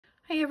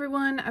Hey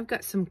everyone, I've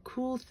got some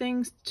cool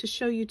things to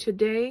show you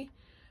today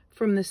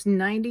from this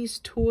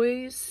 90s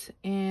toys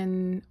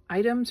and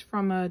items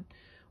from a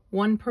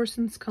one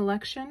person's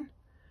collection.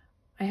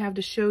 I have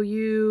to show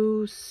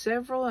you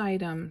several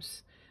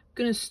items. I'm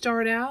going to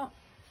start out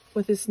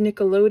with this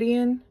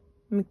Nickelodeon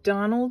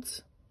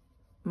McDonald's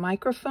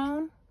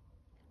microphone.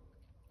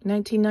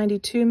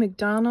 1992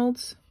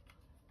 McDonald's,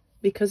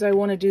 because I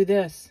want to do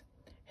this.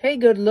 Hey,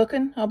 good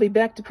looking, I'll be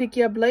back to pick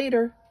you up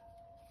later.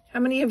 How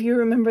many of you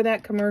remember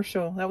that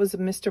commercial? That was a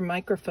Mr.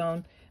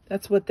 Microphone.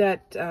 That's what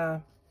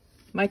that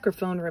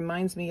microphone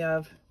reminds me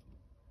of.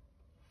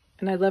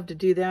 And I love to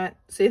do that.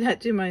 Say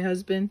that to my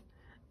husband.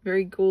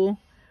 Very cool.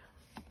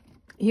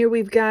 Here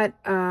we've got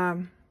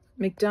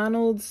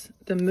McDonald's,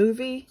 the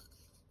movie.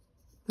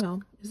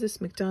 Well, is this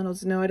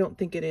McDonald's? No, I don't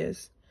think it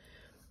is.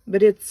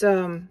 But it's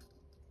from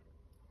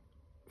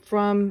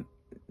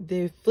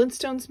the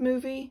Flintstones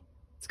movie.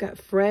 It's got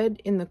Fred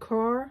in the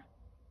car.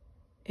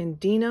 And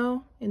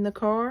Dino in the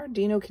car.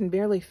 Dino can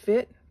barely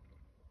fit.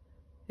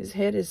 His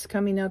head is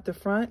coming out the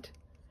front.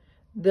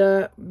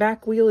 The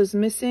back wheel is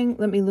missing.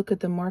 Let me look at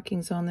the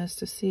markings on this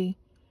to see.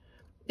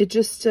 It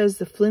just says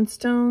the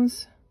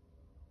Flintstones,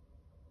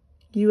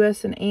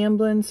 US and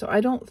Amblin. So I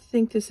don't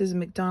think this is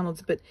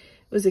McDonald's, but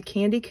it was a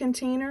candy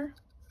container.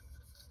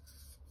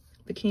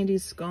 The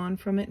candy's gone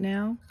from it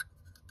now.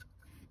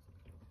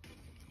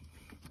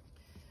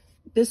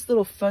 This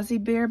little fuzzy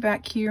bear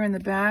back here in the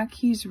back,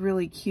 he's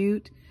really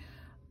cute.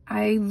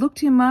 I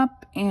looked him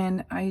up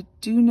and I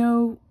do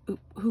know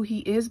who he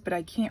is, but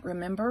I can't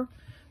remember.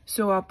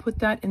 So I'll put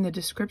that in the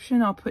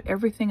description. I'll put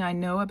everything I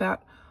know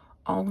about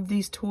all of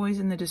these toys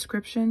in the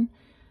description.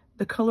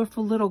 The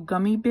colorful little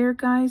gummy bear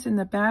guys in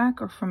the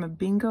back are from a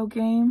bingo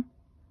game.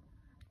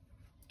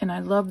 And I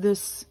love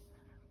this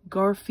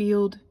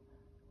Garfield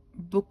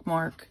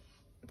bookmark.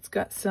 It's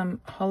got some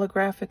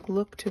holographic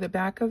look to the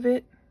back of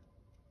it.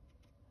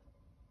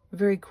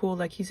 Very cool,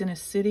 like he's in a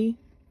city.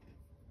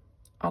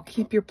 I'll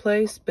keep your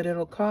place, but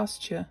it'll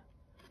cost you.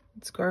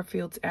 It's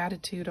Garfield's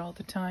attitude all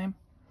the time.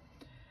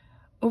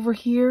 Over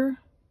here,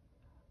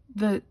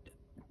 the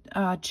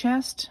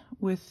chest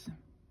with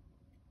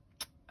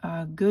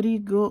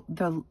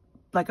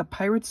like a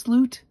pirate's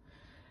loot.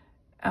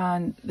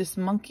 And this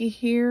monkey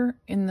here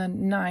in the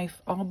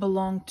knife all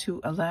belong to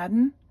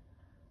Aladdin.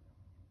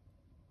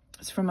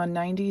 It's from a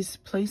 90s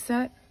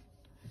playset.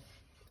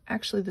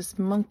 Actually, this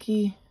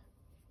monkey,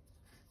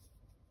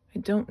 I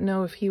don't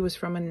know if he was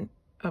from a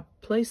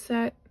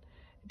playset.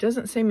 It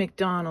doesn't say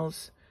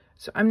McDonald's,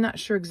 so I'm not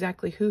sure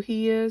exactly who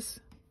he is.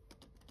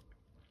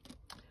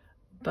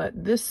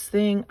 But this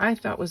thing I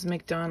thought was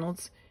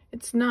McDonald's.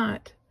 It's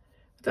not.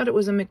 I thought it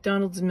was a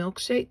McDonald's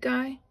milkshake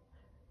guy.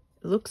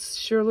 It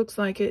sure looks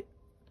like it.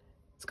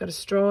 It's got a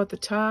straw at the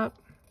top,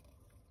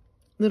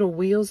 little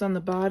wheels on the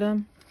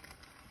bottom,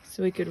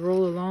 so he could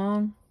roll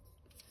along.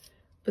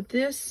 But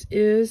this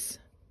is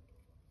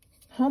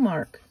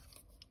Hallmark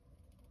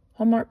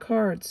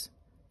cards.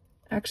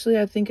 Actually,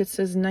 I think it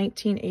says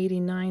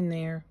 1989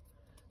 there.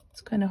 It's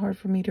kind of hard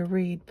for me to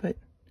read, but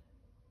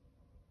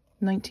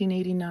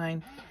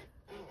 1989.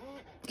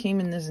 Came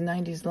in this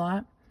 90s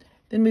lot.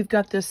 Then we've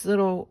got this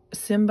little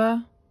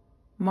Simba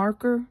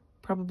marker.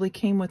 Probably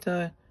came with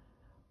a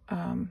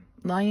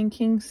Lion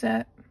King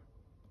set.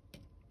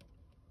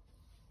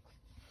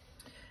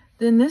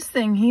 Then this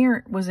thing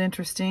here was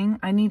interesting.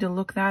 I need to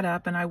look that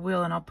up, and I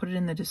will, and I'll put it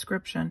in the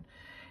description.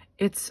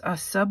 It's a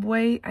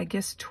Subway, I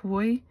guess,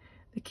 toy.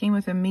 That came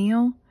with a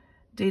meal,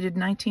 dated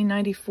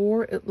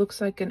 1994. It looks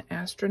like an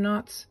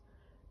astronaut's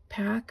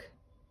pack,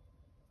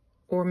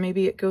 or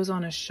maybe it goes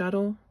on a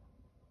shuttle,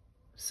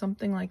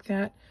 something like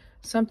that.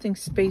 Something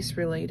space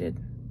related,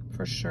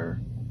 for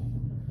sure.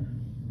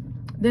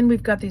 Then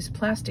we've got these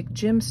plastic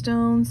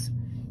gemstones,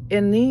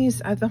 and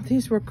these, I thought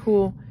these were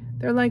cool.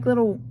 They're like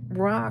little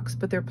rocks,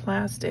 but they're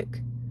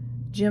plastic,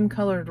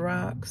 gem-colored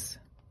rocks.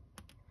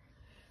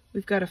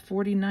 We've got a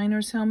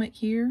 49ers helmet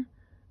here.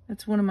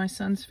 That's one of my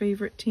son's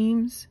favorite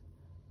teams,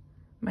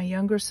 my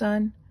younger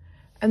son.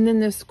 And then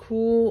this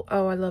cool,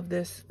 oh, I love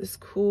this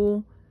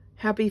cool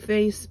happy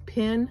face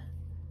pin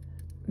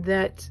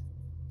that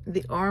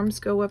the arms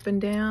go up and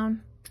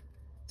down.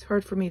 It's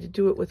hard for me to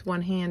do it with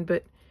one hand,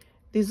 but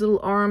these little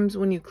arms,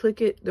 when you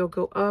click it, they'll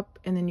go up,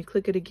 and then you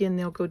click it again,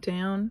 they'll go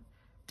down.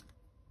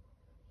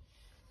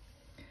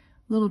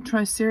 Little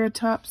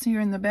Triceratops here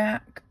in the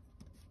back.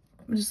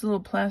 Just a little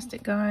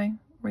plastic guy,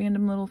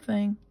 random little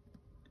thing.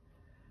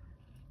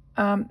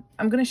 I'm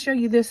going to show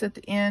you this at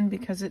the end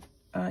because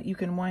you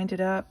can wind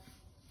it up.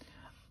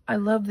 I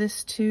love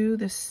this too,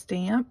 this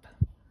stamp.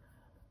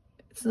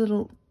 It's a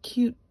little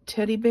cute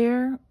teddy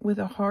bear with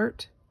a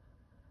heart,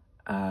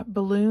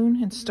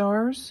 balloon, and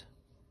stars.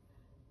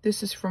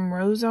 This is from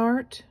Rose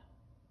Art.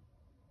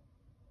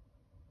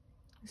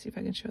 Let's see if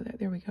I can show that.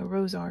 There we go,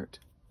 Rose Art.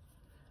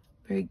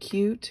 Very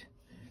cute.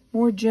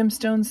 More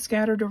gemstones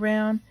scattered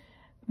around.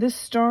 This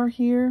star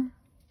here,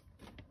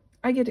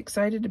 I get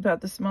excited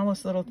about the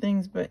smallest little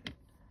things, but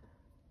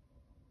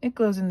it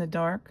glows in the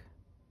dark.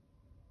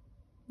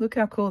 Look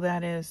how cool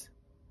that is.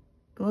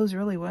 Glows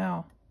really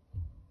well.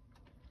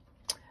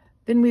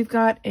 Then we've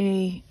got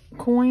a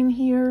coin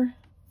here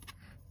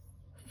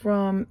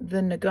from the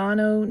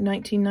Nagano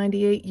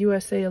 1998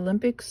 USA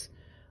Olympics,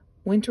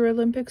 Winter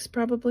Olympics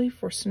probably,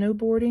 for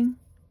snowboarding.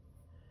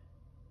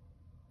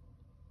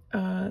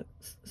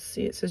 Let's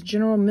see, it says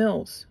General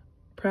Mills,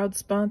 proud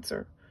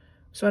sponsor.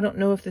 So I don't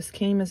know if this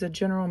came as a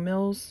General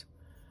Mills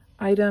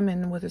item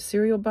and with a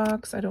cereal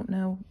box. I don't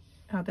know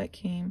how that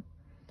came.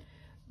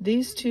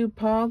 These two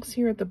Pogs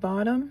here at the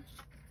bottom,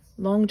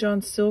 Long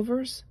John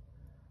Silver's.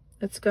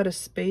 That's got a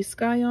space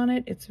guy on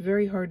it. It's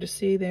very hard to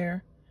see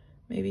there.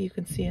 Maybe you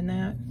can see in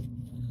that.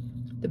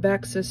 The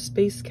back says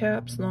Space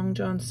Caps, Long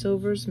John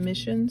Silver's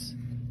Missions.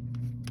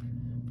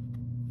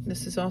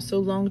 This is also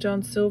Long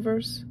John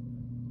Silver's.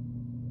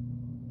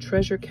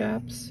 Treasure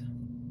caps.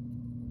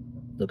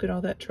 Look at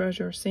all that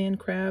treasure. Sand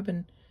crab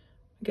and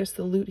I guess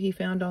the loot he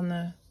found on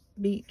the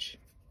beach.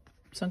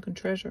 Sunken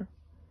treasure.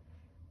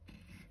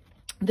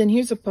 Then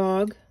here's a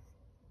Pog.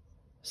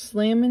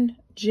 Slammin'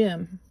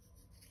 Jim.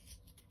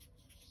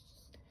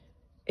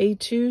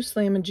 A2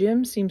 Slammin'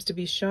 Jim seems to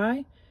be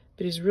shy,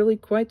 but he's really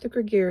quite the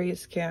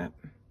gregarious cat.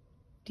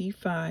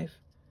 D5.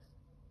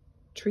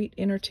 Treat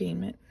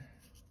Entertainment.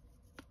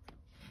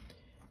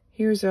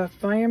 Here's a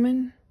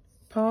Fireman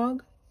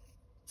Pog.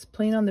 It's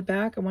plain on the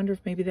back. I wonder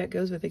if maybe that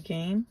goes with a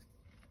game.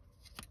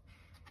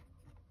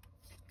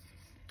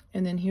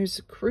 And then here's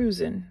a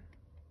Cruisin'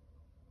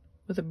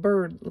 with a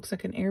bird. Looks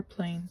like an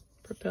airplane.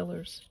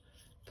 Propellers.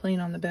 Plain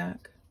on the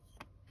back.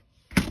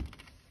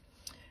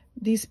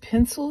 These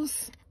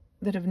pencils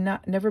that have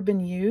never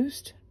been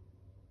used.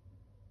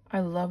 I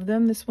love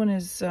them. This one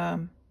is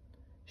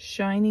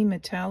shiny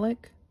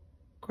metallic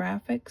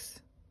graphics.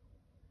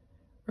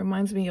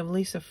 Reminds me of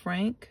Lisa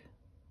Frank.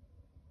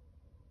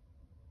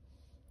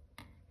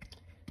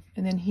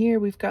 And then here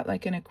we've got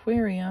like an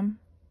aquarium.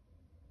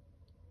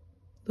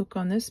 Look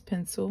on this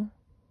pencil.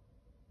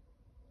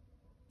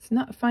 It's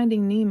not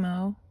Finding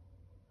Nemo.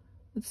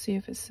 Let's see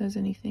if it says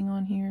anything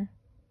on here.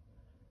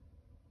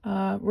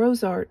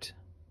 Rose Art.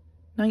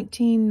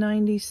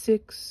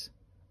 1996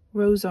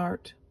 Rose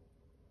Art.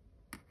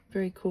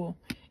 Very cool.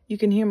 You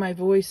can hear my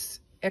voice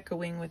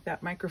echoing with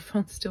that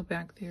microphone still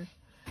back there.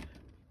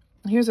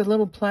 Here's a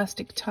little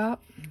plastic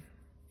top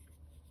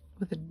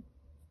with a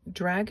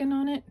dragon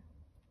on it.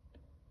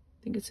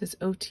 I think it says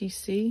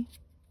OTC. You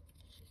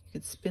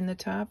could spin the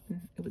top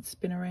and it would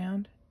spin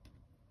around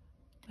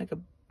like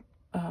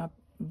a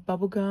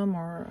bubble gum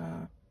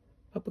or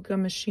a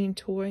bubblegum machine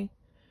toy.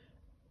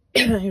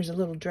 Here's a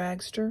little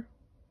dragster.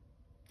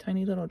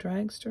 Tiny little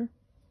dragster.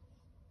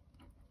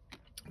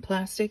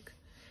 Plastic.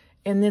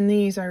 And then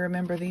these, I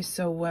remember these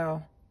so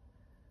well.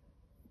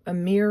 A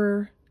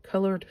mirror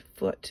colored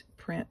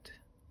footprint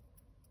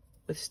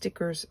with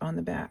stickers on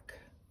the back.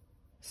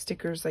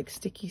 Stickers like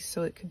sticky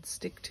so it could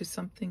stick to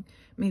something.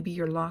 Maybe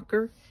your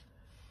locker.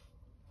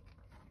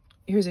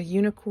 Here's a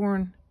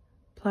unicorn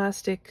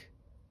plastic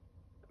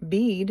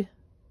bead.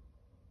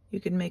 You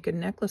could make a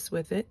necklace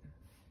with it.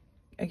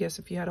 I guess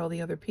if you had all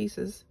the other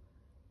pieces.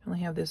 I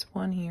only have this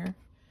one here.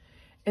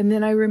 And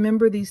then I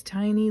remember these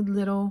tiny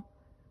little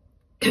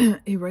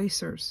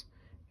erasers.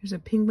 There's a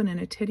penguin and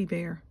a teddy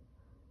bear.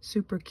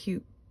 Super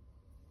cute.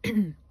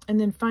 And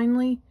then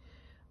finally,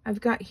 I've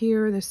got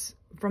here this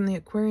from the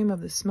Aquarium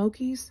of the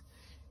Smokies.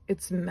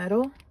 It's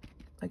metal,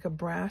 like a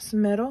brass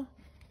metal,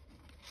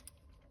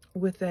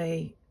 with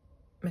a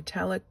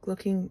metallic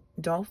looking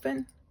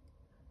dolphin.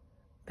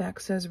 Back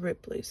says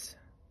Ripley's.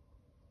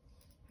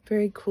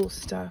 Very cool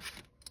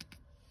stuff.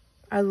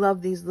 I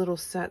love these little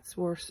sets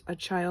where a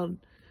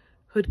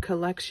childhood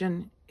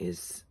collection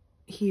is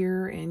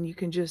here and you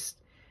can just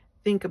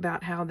think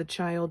about how the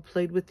child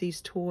played with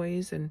these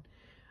toys and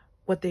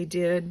what they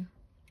did.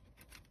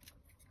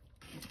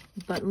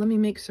 But let me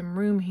make some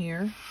room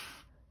here.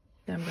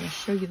 Then I'm going to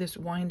show you this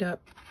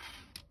wind-up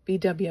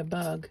BW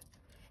bug.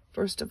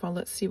 First of all,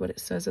 let's see what it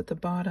says at the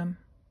bottom.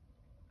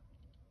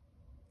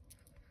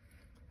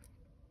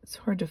 It's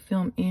hard to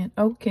film in.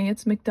 Okay,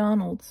 it's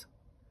McDonald's.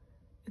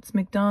 It's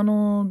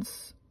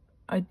McDonald's.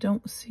 I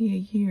don't see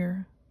a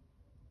year.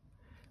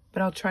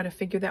 But I'll try to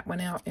figure that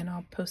one out and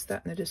I'll post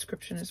that in the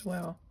description as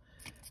well.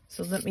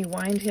 So let me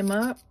wind him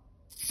up.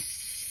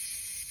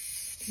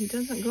 He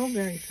doesn't go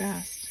very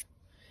fast.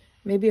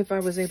 Maybe if I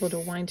was able to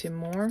wind him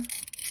more.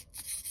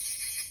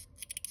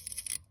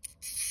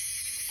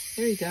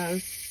 There he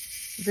goes.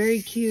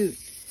 Very cute.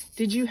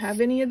 Did you have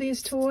any of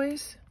these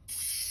toys?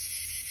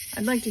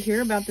 I'd like to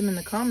hear about them in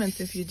the comments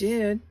if you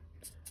did.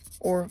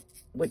 Or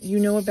what you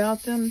know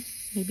about them.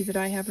 Maybe that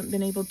I haven't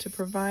been able to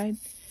provide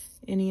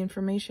any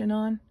information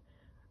on.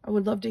 I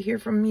would love to hear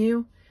from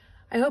you.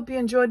 I hope you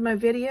enjoyed my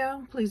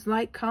video. Please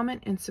like,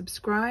 comment, and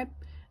subscribe.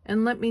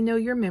 And let me know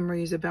your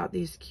memories about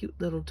these cute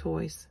little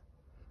toys.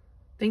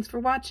 Thanks for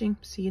watching.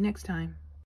 See you next time.